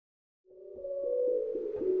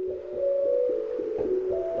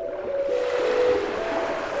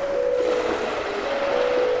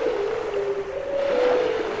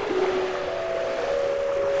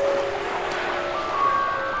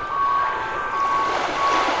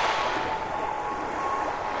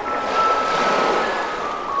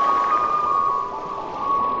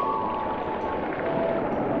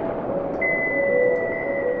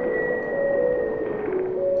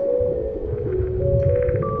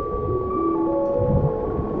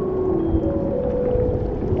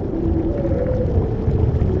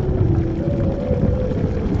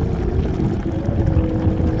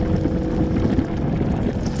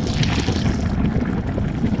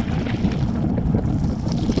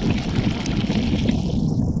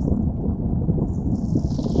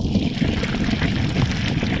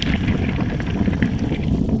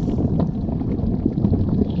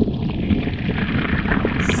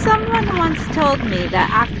once told me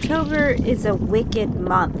that October is a wicked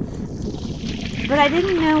month. But I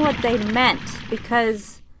didn't know what they meant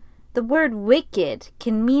because the word wicked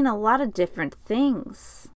can mean a lot of different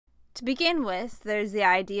things. To begin with, there's the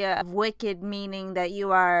idea of wicked meaning that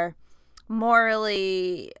you are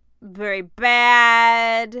morally very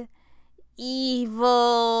bad,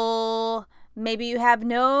 evil, maybe you have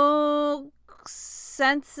no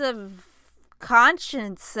sense of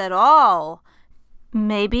conscience at all.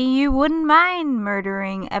 Maybe you wouldn't mind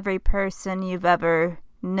murdering every person you've ever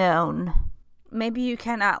known. Maybe you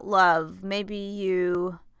cannot love. Maybe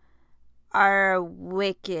you are a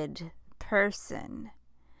wicked person.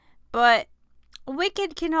 But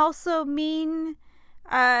wicked can also mean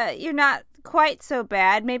you're not quite so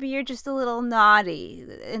bad. Maybe you're just a little naughty.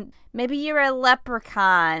 And maybe you're a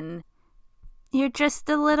leprechaun. You're just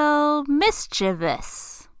a little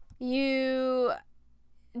mischievous. You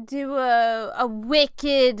do a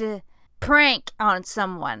wicked prank on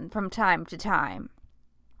someone from time to time.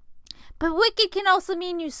 But wicked can also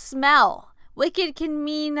mean you smell. Wicked can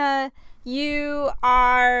mean you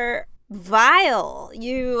are vile.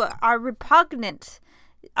 You are repugnant.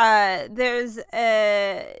 There's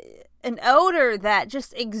an odor that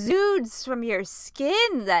just exudes from your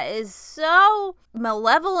skin that is so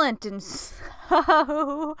malevolent and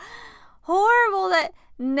so horrible that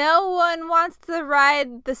no one wants to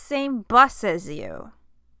ride the same bus as you.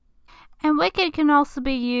 And wicked can also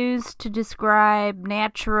be used to describe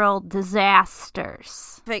natural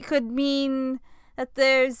disasters. It could mean that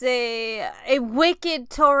there's a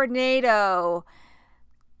wicked tornado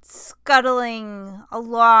scuttling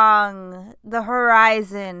along the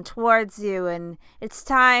horizon towards you, and it's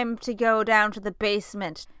time to go down to the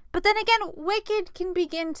basement. But then again, wicked can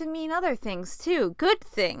begin to mean other things too, good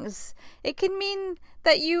things. It can mean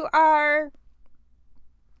that you are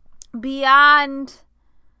beyond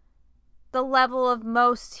the level of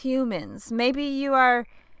most humans. Maybe you are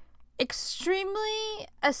extremely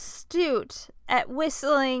astute at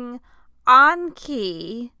whistling on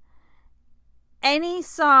key any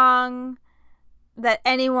song that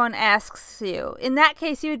anyone asks you. In that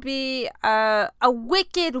case, you would be a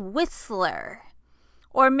wicked whistler.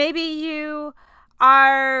 Or maybe you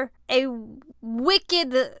are a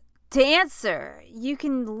wicked dancer. You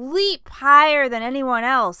can leap higher than anyone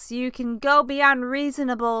else. You can go beyond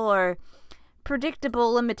reasonable or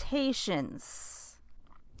predictable limitations.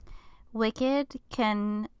 Wicked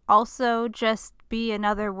can also just be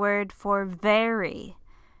another word for very.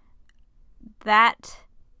 That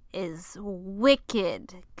is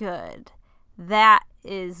wicked good. That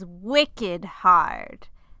is wicked hard.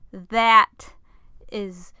 That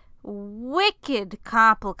is wicked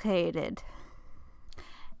complicated.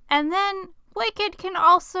 And then wicked can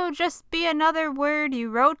also just be another word you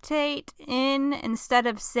rotate in. Instead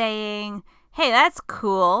of saying, hey, that's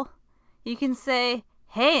cool, you can say,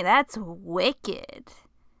 hey, that's wicked.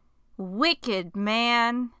 Wicked,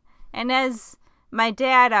 man. And as my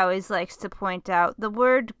dad always likes to point out, the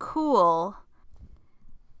word cool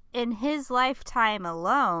in his lifetime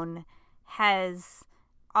alone has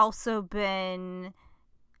also been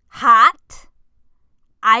hot,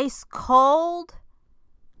 ice cold,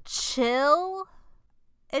 chill.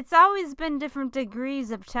 It's always been different degrees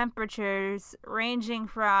of temperatures, ranging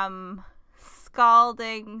from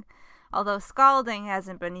scalding, although scalding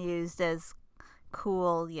hasn't been used as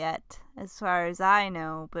cool yet, as far as I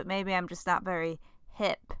know, but maybe I'm just not very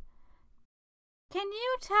hip. Can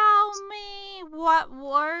you tell me what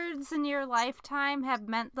words in your lifetime have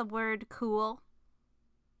meant the word cool?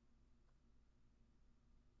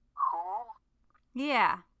 Cool?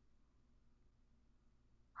 Yeah.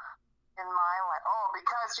 In my life. Oh,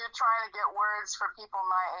 because you're trying to get words for people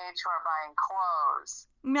my age who are buying clothes.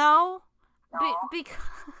 No. No?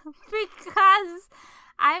 Because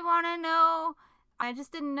I want to know. I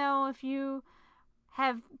just didn't know if you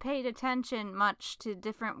have paid attention much to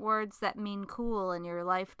different words that mean cool in your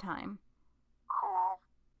lifetime. Cool.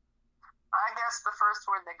 I guess the first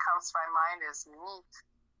word that comes to my mind is neat.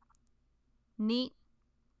 Neat?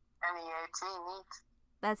 N-E-A-T, neat.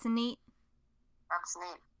 That's neat? That's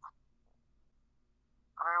neat.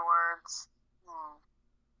 Other words?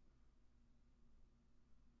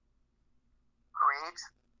 Great.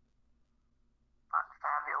 Not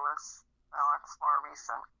fabulous. No, it's more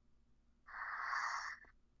recent.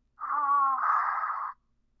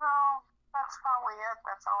 No, that's probably it.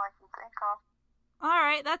 That's all I can think of. All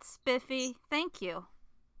right, that's spiffy. Thank you.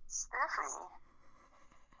 Spiffy?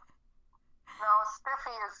 No,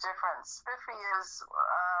 spiffy is different. Spiffy is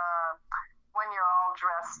when you're all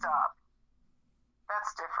dressed up.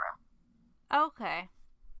 That's different. Okay.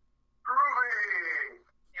 Groovy!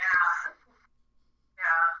 Yeah.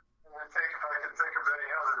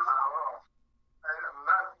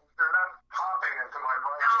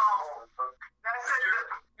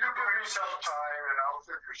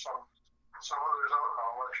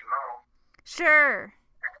 Sure.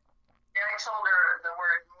 Yeah, I told her the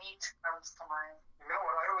word meat comes to mind. You know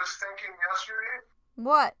what I was thinking yesterday?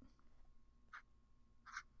 What?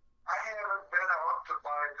 I haven't been out to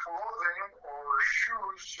buy clothing or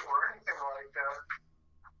shoes or anything like that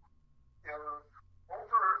in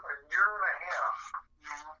over a year and a half.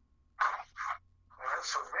 And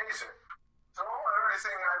that's amazing. So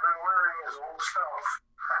everything I've been wearing is old stuff.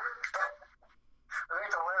 I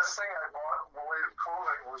think the last thing I bought in the way of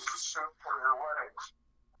clothing was a suit for your weddings.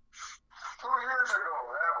 2 years ago,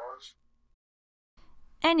 that was.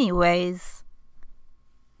 Anyways,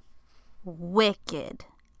 wicked.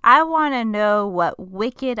 I want to know what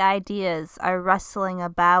wicked ideas are rustling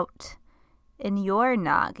about in your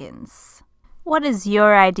noggins. What is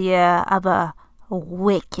your idea of a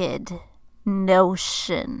wicked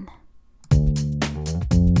notion?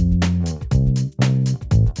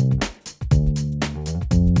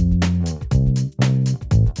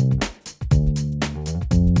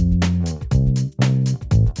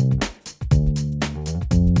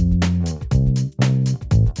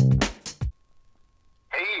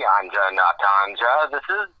 Not Tanja. This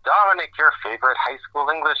is Dominic, your favorite high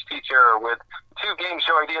school English teacher, with 2 game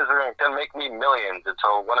show ideas that are going to make me millions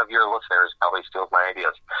until one of your listeners probably steals my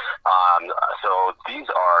ideas. So these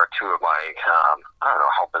are 2 of my, I don't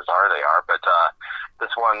know how bizarre they are, but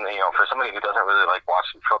this one, for somebody who doesn't really like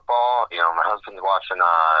watching football, my husband's watching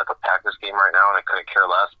the Packers game right now, and I couldn't care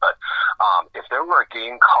less, but if there were a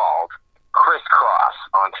game called Crisscross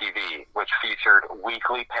on TV, which featured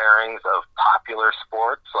weekly pairings of popular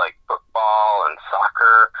sports like football and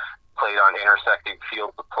soccer played on intersecting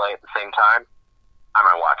fields of play at the same time, I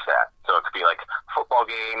might watch that. So it could be like football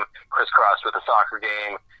game crisscrossed with a soccer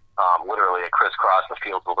game, literally a crisscross, the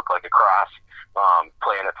fields will look like a cross,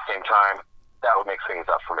 playing at the same time. That would make things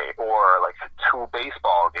up for me. Or like 2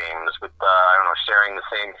 baseball games with, sharing the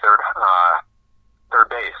same third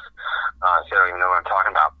base. So I don't even know what I'm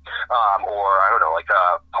talking about. Or, I don't know, like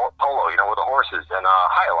polo, with the horses and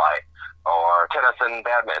highlight, or tennis and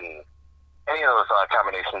badminton. Any of those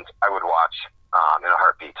combinations I would watch in a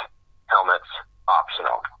heartbeat. Helmets,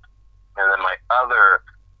 optional. And then my other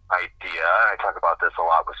idea, I talk about this a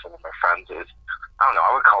lot with some of my friends, is, I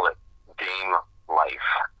would call it game life.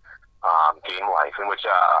 Game life, in which,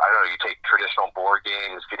 you take traditional board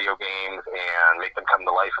games, video games, and make them come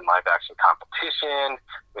to life in live action competition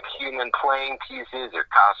with human playing pieces or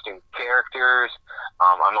costume characters.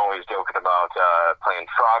 I'm always joking about playing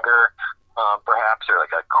Frogger, perhaps, or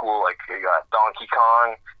like a cool, Donkey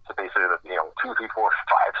Kong. So basically, 2, 3, 4, 5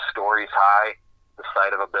 stories high, the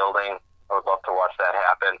side of a building. I would love to watch that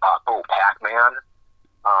happen. Pac-Man.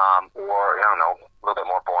 Or, a little bit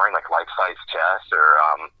more boring, like life-size chess or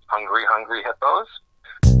Hungry Hippos.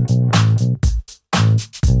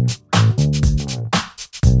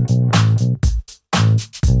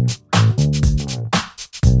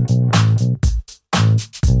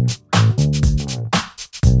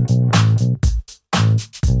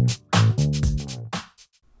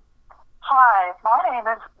 Hi, my name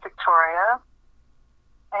is Victoria,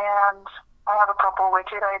 and I have a couple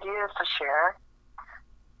wicked ideas to share.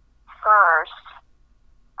 First,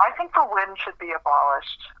 I think the wind should be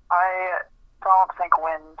abolished. I don't think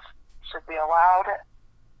wind should be allowed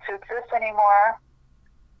to exist anymore.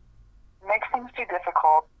 It makes things too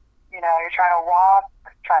difficult. You're trying to walk,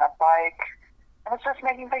 trying to bike, and it's just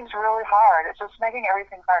making things really hard. It's just making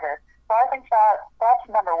everything harder. So I think that's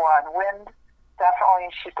number one. Wind definitely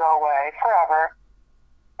should go away forever.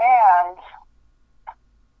 And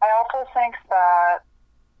I also think that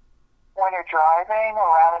when you're driving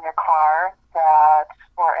around in your car,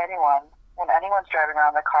 when anyone's driving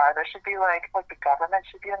around the car, there should be like the government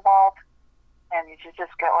should be involved, and you should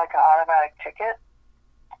just get like an automatic ticket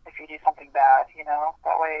if you do something bad.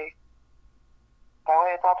 That way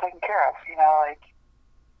it's all taken care of.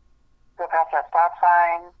 Go past that stop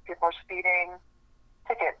sign, people are speeding,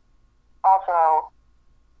 ticket. Also,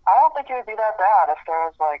 I don't think it would be that bad if there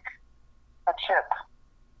was like a chip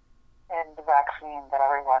in the vaccine that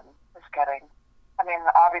everyone is getting. I mean,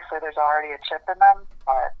 obviously there's already a chip in them,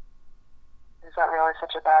 but is that really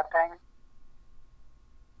such a bad thing?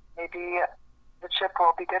 Maybe the chip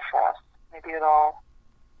will be good for us. Maybe it'll,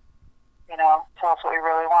 tell us what we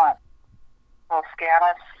really want. It'll scan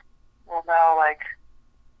us. We'll know,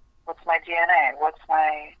 what's my DNA? What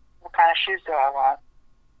kind of shoes do I want?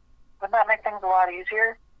 Wouldn't that make things a lot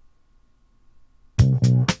easier?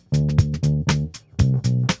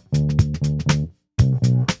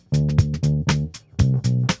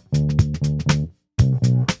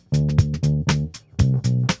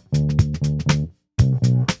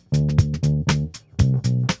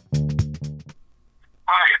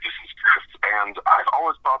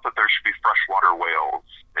 there should be freshwater whales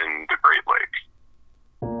in the Great Lakes.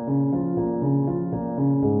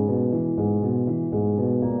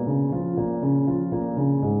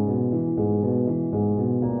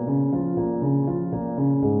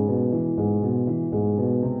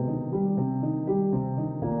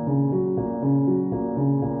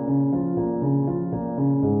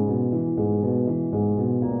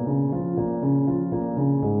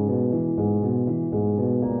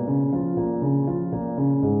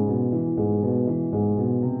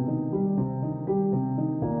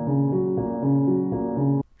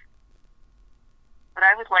 What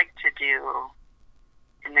I would like to do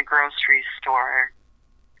in the grocery store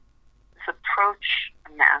is approach a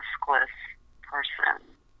maskless person,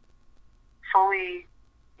 fully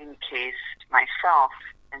encased myself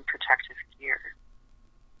in protective gear,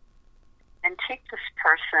 and take this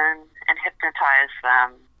person and hypnotize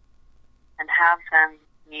them and have them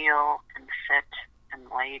kneel and sit and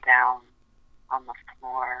lay down on the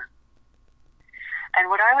floor. And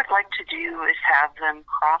what I would like to do is have them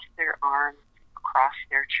cross their arms across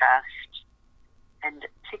their chest and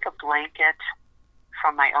take a blanket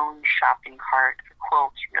from my own shopping cart, a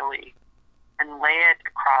quilt really, and lay it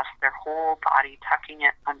across their whole body, tucking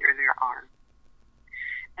it under their arm.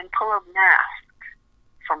 And pull a mask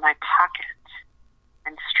from my pocket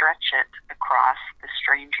and stretch it across the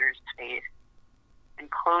stranger's face and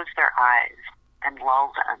close their eyes and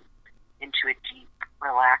lull them into a deep,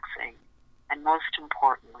 relaxing, and most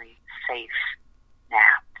importantly, safe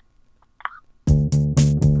nap.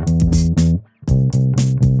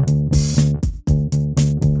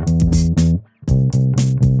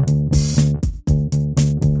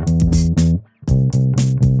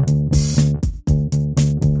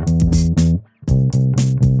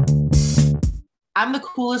 I'm the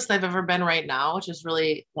coolest I've ever been right now, which is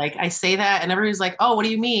really like, I say that and everybody's like, oh, what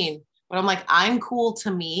do you mean? But I'm like, I'm cool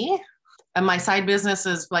to me. And my side business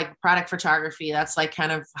is like product photography. That's like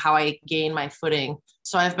kind of how I gain my footing.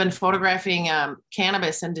 So I've been photographing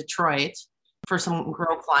cannabis in Detroit for some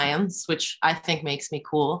grow clients, which I think makes me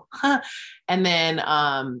cool. And then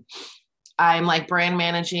I'm like brand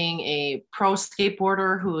managing a pro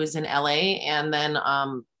skateboarder who is in LA. And then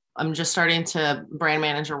I'm just starting to brand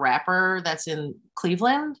manage a rapper that's in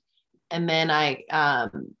Cleveland. And then I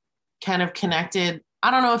kind of connected.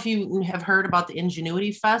 I don't know if you have heard about the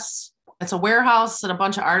Ingenuity Fest. It's a warehouse that a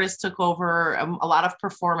bunch of artists took over, a lot of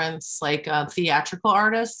performance, like theatrical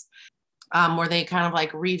artists, where they kind of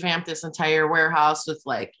like revamp this entire warehouse with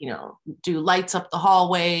like, you know, do lights up the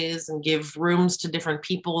hallways and give rooms to different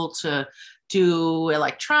people to do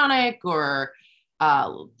electronic or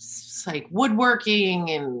like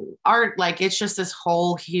woodworking and art. Like it's just this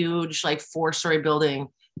whole huge like 4-story building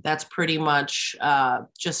that's pretty much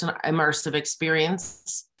just an immersive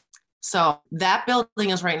experience. So that building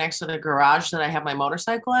is right next to the garage that I have my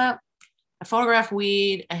motorcycle at. I photograph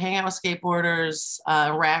weed, I hang out with skateboarders,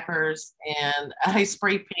 rappers, and I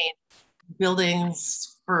spray paint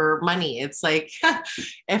buildings for money. It's like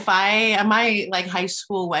if am my like high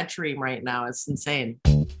school wet dream right now. It's insane.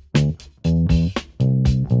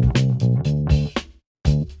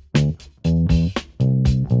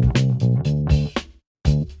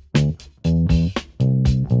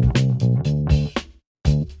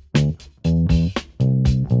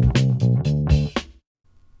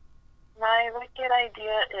 My wicked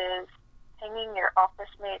idea is hanging your office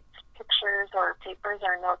mates' pictures or papers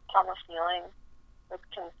or notes on the ceiling with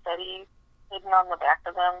confetti hidden on the back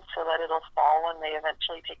of them so that it'll fall when they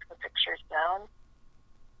eventually take the pictures down.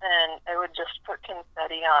 And I would just put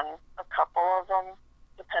confetti on a couple of them,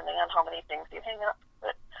 depending on how many things you hang up.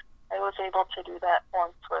 But I was able to do that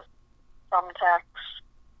once with thumbtacks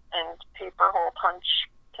and paper hole punch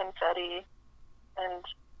confetti. And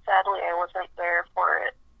sadly, I wasn't there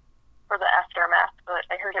for the aftermath, but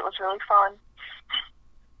I heard it was really fun.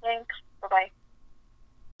 Thanks. Bye-bye.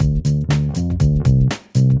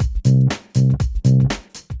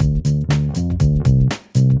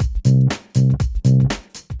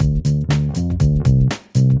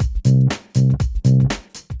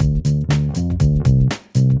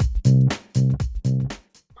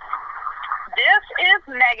 This is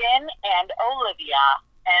Megan and Olivia,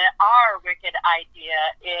 and our wicked idea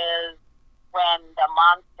is when the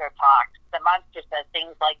monster talks. The monster says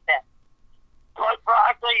things like this. Put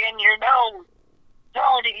broccoli in your nose.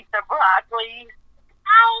 Don't eat the broccoli.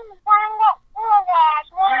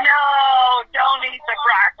 No, don't eat the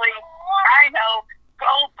broccoli. I know.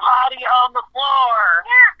 Go potty on the floor.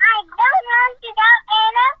 I don't want to go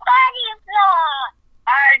on a potty floor.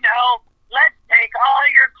 I know. Let's take all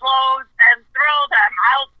your clothes and throw them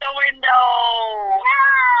out the window.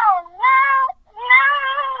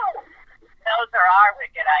 No.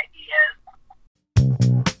 ideas.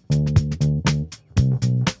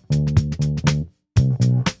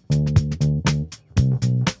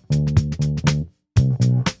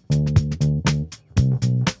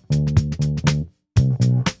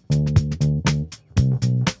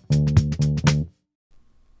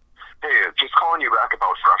 Hey, just calling you back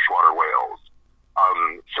about freshwater whales.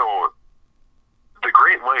 So the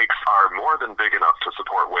Great Lakes are more than big enough to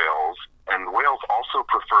support whales, and whales also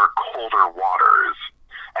prefer colder waters.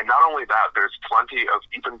 And not only that, there's plenty of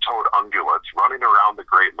even-toed ungulates running around the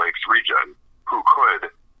Great Lakes region who could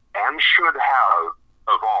and should have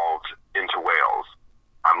evolved into whales.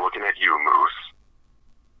 I'm looking at you, Moose.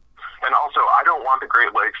 And also, I don't want the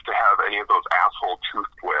Great Lakes to have any of those asshole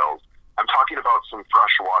toothed whales. I'm talking about some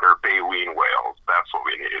freshwater baleen whales. That's what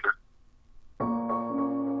we need.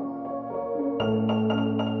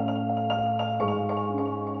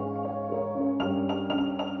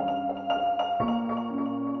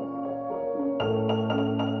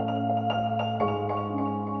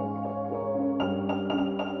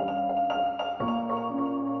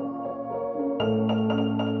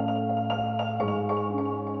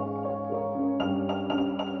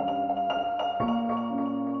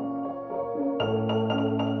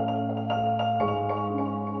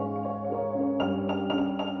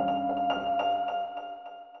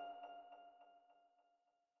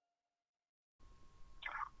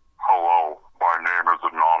 Hello, my name is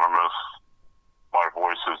Anonymous. My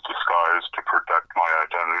voice is disguised to protect my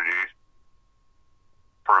identity.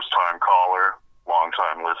 First-time caller,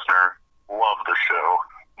 long-time listener, love the show.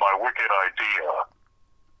 My wicked idea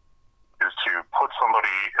is to put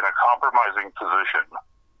somebody in a compromising position,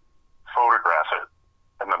 photograph it,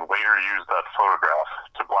 and then later use that photograph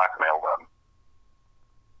to blackmail them.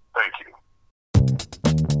 Thank you.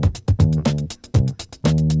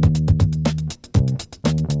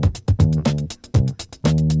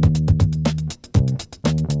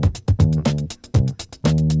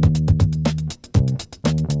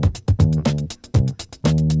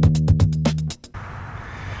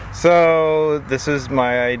 So this is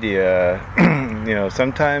my idea.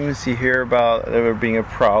 Sometimes you hear about there being a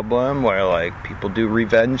problem where like people do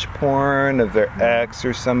revenge porn of their ex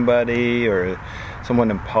or somebody, or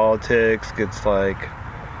someone in politics gets like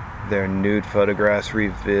their nude photographs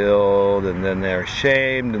revealed and then they're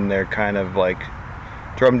shamed and they're kind of like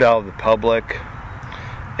drummed out of the public.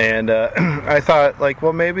 And I thought like,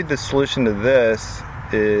 well, maybe the solution to this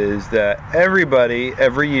is that everybody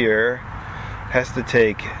every year has to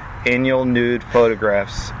take annual nude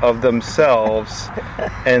photographs of themselves,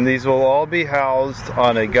 and these will all be housed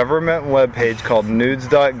on a government webpage called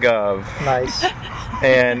Nudes.gov. Nice.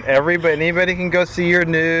 And anybody can go see your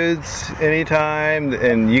nudes anytime,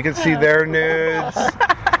 and you can see their nudes.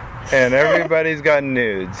 And everybody's got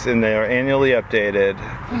nudes, and they are annually updated.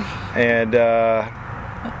 And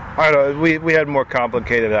I don't know, we had more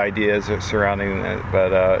complicated ideas surrounding that,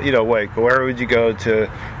 but where would you go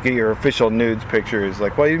to get your official nudes pictures?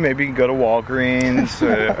 Like, well, you maybe can go to Walgreens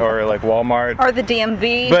or like Walmart Or the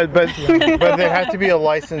DMV. but they have to be a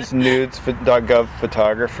licensed Nudes.gov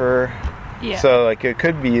photographer. Yeah. So like it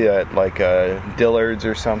could be at like Dillard's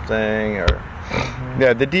or something, or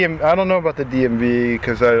yeah, the I don't know about the DMV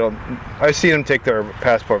because I've seen them take their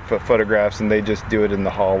passport photographs and they just do it in the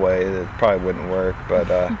hallway. It probably wouldn't work, but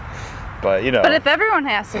But if everyone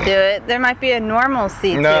has to do it, there might be a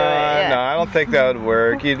normalcy to it. No, Yeah. I don't think that would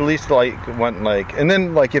work. You'd at least and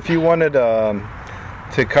then if you wanted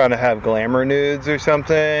to kind of have glamour nudes or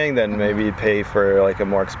something, then maybe you'd pay for like a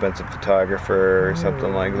more expensive photographer or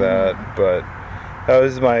something like that. But that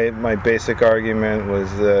was my basic argument, was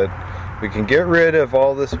that we can get rid of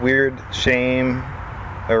all this weird shame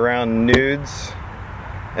around nudes,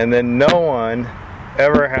 and then no one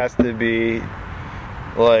ever has to be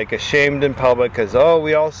like ashamed in public because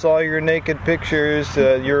we all saw your naked pictures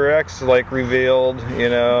your ex revealed.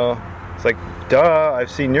 It's like, duh,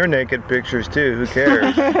 I've seen your naked pictures too, who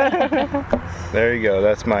cares? There you go,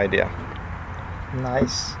 that's my idea.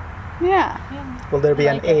 Nice. Yeah. Will there be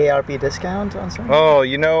an AARP discount on something? Oh,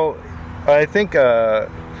 I think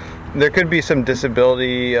there could be some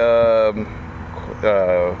disability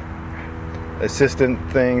assistant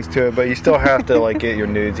things to it, but you still have to get your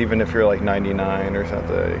nudes, even if you're 99 or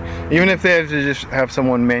something. Even if they have to just have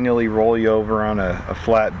someone manually roll you over on a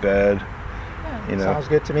flat bed. Sounds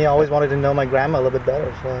good to me. I always wanted to know my grandma a little bit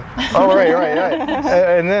better. So. Oh, right.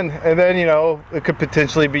 and then it could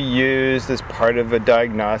potentially be used as part of a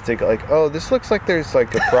diagnostic. Like, oh, this looks like there's a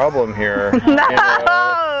problem here.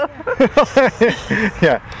 No.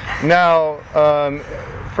 Yeah. Now,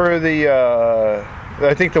 for the,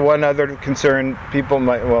 I think the one other concern people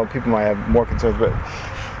might have more concerns, but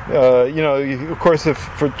of course, if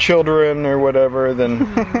for children or whatever, then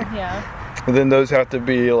then those have to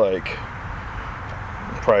be like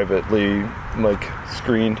privately like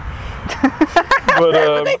screened.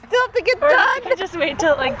 But they still have to get done. You can just wait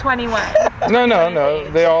till like 21. No.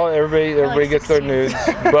 Everybody gets their nudes,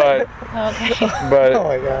 but Oh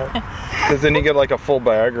my god. because then you get like a full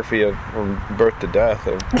biography of from birth to death.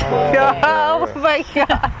 Oh my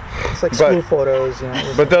god. It's like school photos,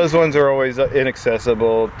 But those ones are always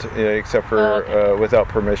inaccessible, except for without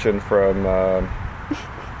permission from,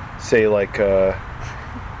 say, like the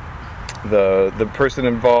person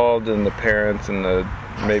involved and the parents and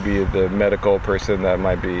maybe the medical person that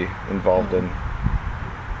might be involved in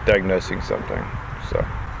diagnosing something. So,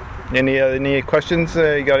 any questions?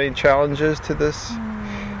 You got any challenges to this?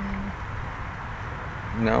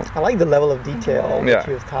 No. I like the level of detail that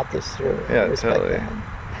you've thought this through. Yeah, totally.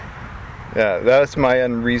 Yeah, that's my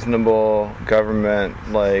unreasonable government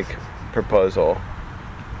proposal.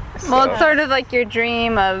 Well, it's sort of like your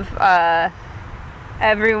dream of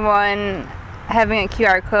everyone having a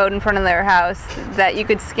QR code in front of their house that you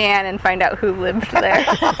could scan and find out who lived there.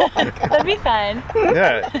 That'd be fun.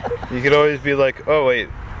 Yeah, you could always be like, oh wait,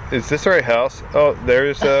 is this our house? Oh,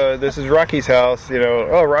 this is Rocky's house.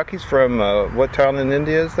 Oh, Rocky's from what town in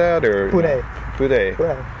India is that? Or Pune. Pune.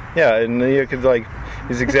 Yeah, and you could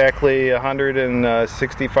he's exactly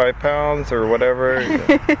 165 pounds or whatever.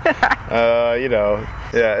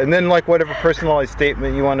 Yeah, and then whatever personalized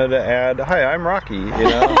statement you wanted to add. Hi, I'm Rocky.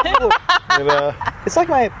 It's like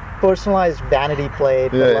my personalized vanity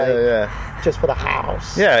plate, but just for the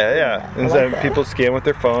house. Yeah. And then people scan with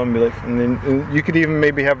their phone, and be like, and then you could even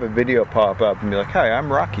maybe have a video pop up and be like, "Hi,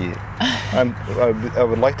 I'm Rocky. I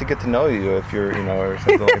would like to get to know you if you're, or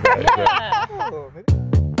something like that."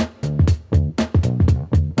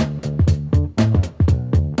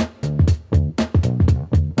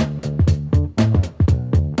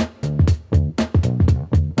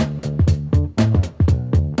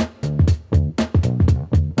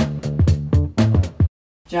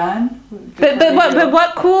 John? But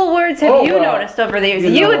what cool words have you noticed over the years?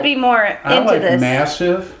 You would be more into this.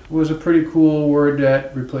 Massive was a pretty cool word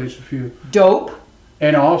that replaced a few. Dope.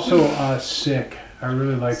 And also sick. I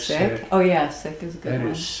really like sick. Oh yeah, sick is a good one.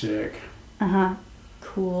 That is sick. Uh-huh.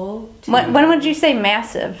 Cool. When would you say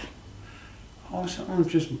massive? Oh, something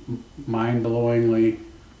just mind-blowingly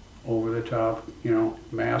over the top,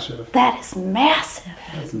 massive. That is massive.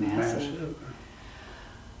 That's massive.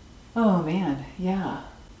 Oh man, yeah.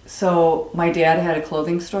 So my dad had a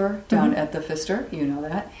clothing store down at the Pfister, you know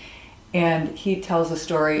that, and he tells a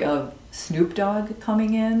story of Snoop Dogg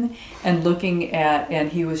coming in and looking at,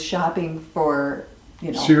 and he was shopping for,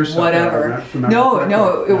 whatever.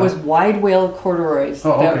 No, it was wide whale corduroys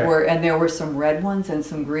that were, and there were some red ones and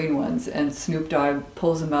some green ones, and Snoop Dogg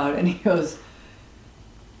pulls them out and he goes,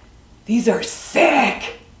 "These are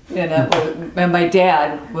sick." And my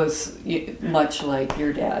dad was much like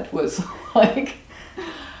your dad was like,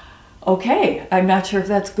 okay, I'm not sure if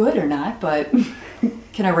that's good or not, but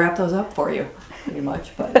can I wrap those up for you? Pretty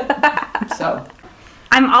much, but so.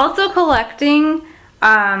 I'm also collecting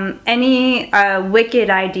any wicked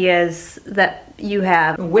ideas that you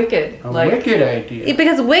have. Wicked? Wicked idea?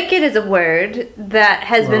 Because wicked is a word that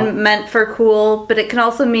has been meant for cool, but it can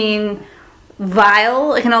also mean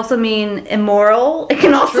vile. It can also mean immoral. It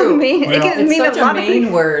can also mean it's such a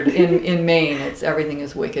Maine word in Maine. It's everything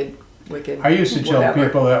is wicked. I used to tell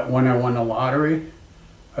people that when I won the lottery,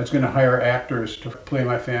 I was going to hire actors to play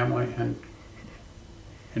my family and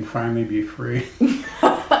finally be free.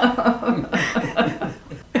 But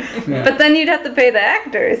then you'd have to pay the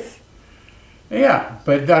actors. Yeah,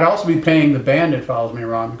 but I'd also be paying the band that follows me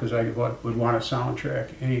around because I would want a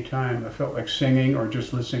soundtrack anytime I felt like singing or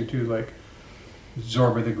just listening to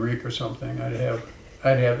Zorba the Greek or something. I'd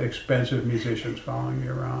have expensive musicians following me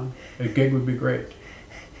around. A gig would be great.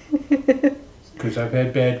 Because I've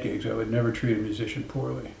had bad gigs. I would never treat a musician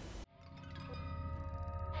poorly.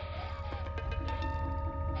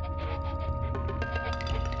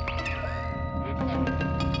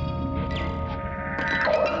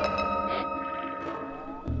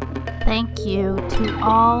 Thank you to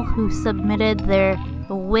all who submitted their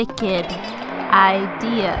wicked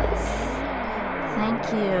ideas. Thank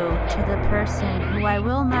you to the person who I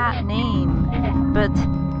will not name, but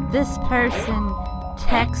this person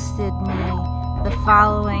texted me the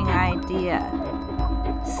following idea.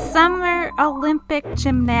 Summer Olympic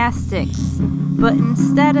gymnastics, but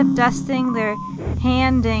instead of dusting their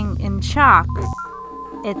handing in chalk,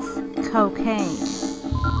 it's cocaine.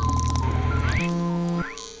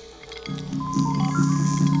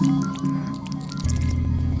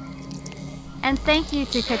 And thank you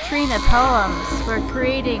to Katrina Poems for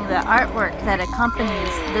creating the artwork that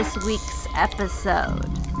accompanies this week's episode.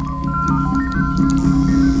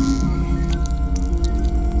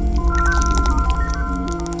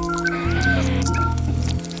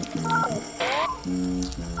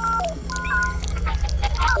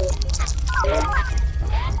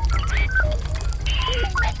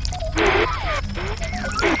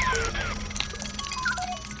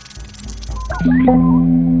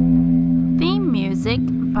 Theme music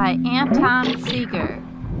by Anton Seeger.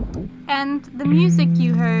 And the music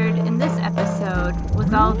you heard in this episode,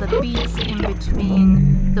 with all the beats in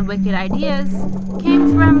between the wicked ideas,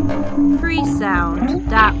 came from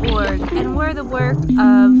freesound.org and were the work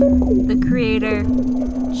of the creator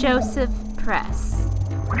Joseph Press.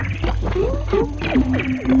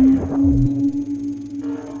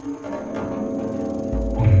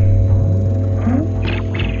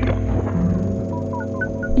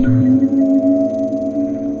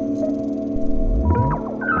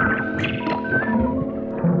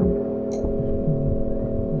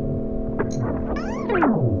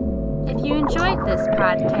 If you enjoyed this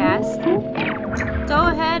podcast, go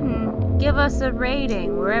ahead and give us a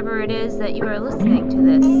rating wherever it is that you are listening to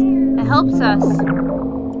this. It helps us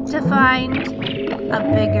to find a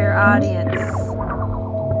bigger audience.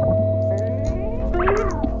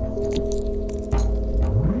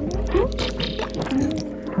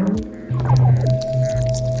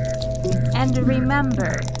 And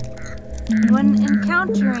remember, when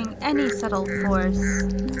encountering any subtle force,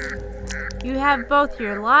 you have both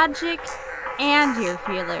your logic and your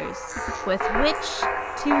feelers with which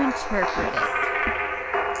to interpret it.